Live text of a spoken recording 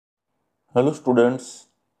Hello students,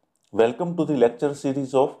 welcome to the lecture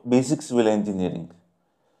series of Basic Civil Engineering.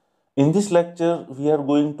 In this lecture, we are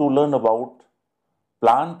going to learn about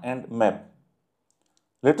plan and map.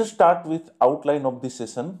 Let us start with outline of the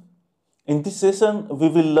session. In this session, we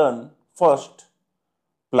will learn first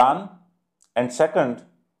plan and second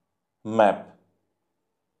map.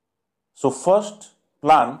 So first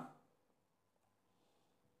plan.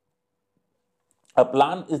 A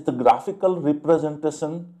plan is the graphical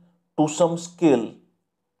representation to some scale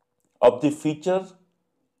of the feature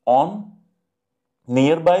on,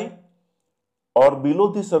 nearby, or below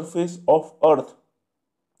the surface of earth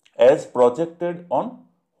as projected on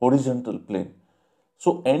horizontal plane.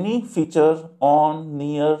 So any feature on,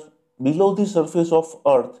 near, below the surface of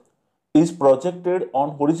earth is projected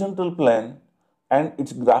on horizontal plane and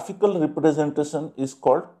its graphical representation is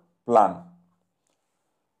called plan.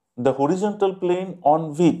 The horizontal plane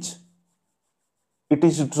on which it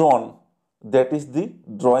is drawn, that is the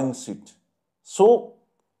drawing sheet. So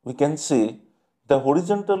we can say the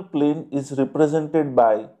horizontal plane is represented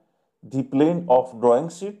by the plane of drawing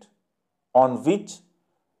sheet on which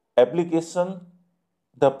application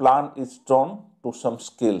the plan is drawn to some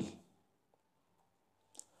scale.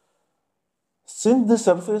 Since the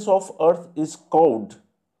surface of earth is curved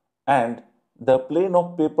and the plane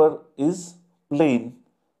of paper is plane,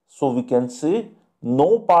 so we can say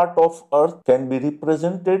no part of earth can be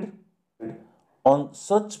represented on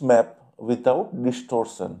such map without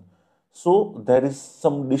distortion. So there is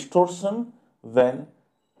some distortion when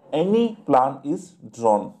any plan is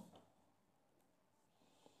drawn.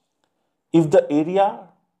 If the area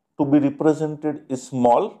to be represented is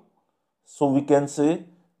small, so we can say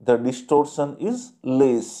the distortion is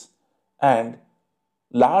less and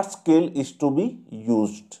large scale is to be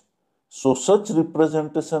used. So such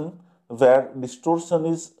representation where distortion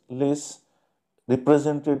is less,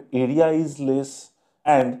 represented area is less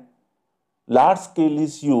and large scale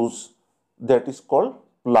is used, that is called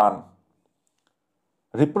plan.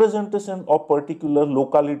 Representation of particular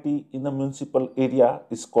locality in a municipal area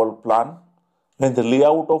is called plan. When the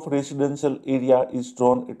layout of residential area is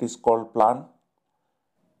drawn, it is called plan.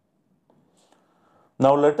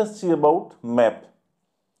 Now let us see about map.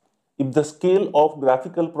 If the scale of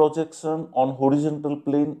graphical projection on horizontal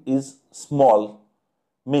plane is small,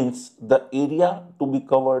 means the area to be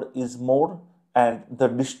covered is more and the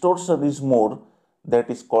distortion is more, that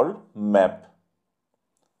is called map.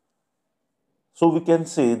 So we can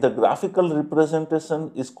say the graphical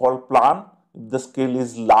representation is called plan if the scale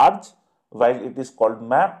is large, while it is called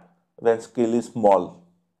map when scale is small.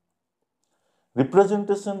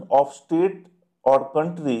 Representation of state or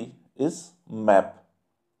country is map.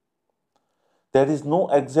 There is no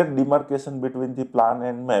exact demarcation between the plan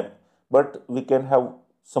and map, but we can have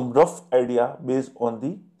some rough idea based on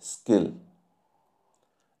the scale.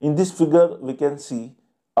 In this figure, we can see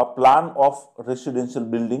a plan of residential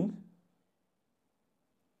building,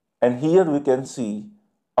 and here we can see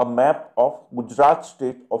a map of Gujarat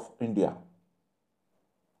state of India.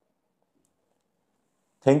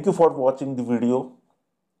 Thank you for watching the video.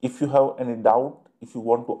 If you have any doubt, if you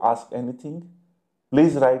want to ask anything,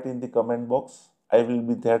 please write in the comment box. I will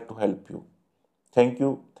be there to help you. Thank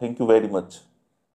you. Thank you very much.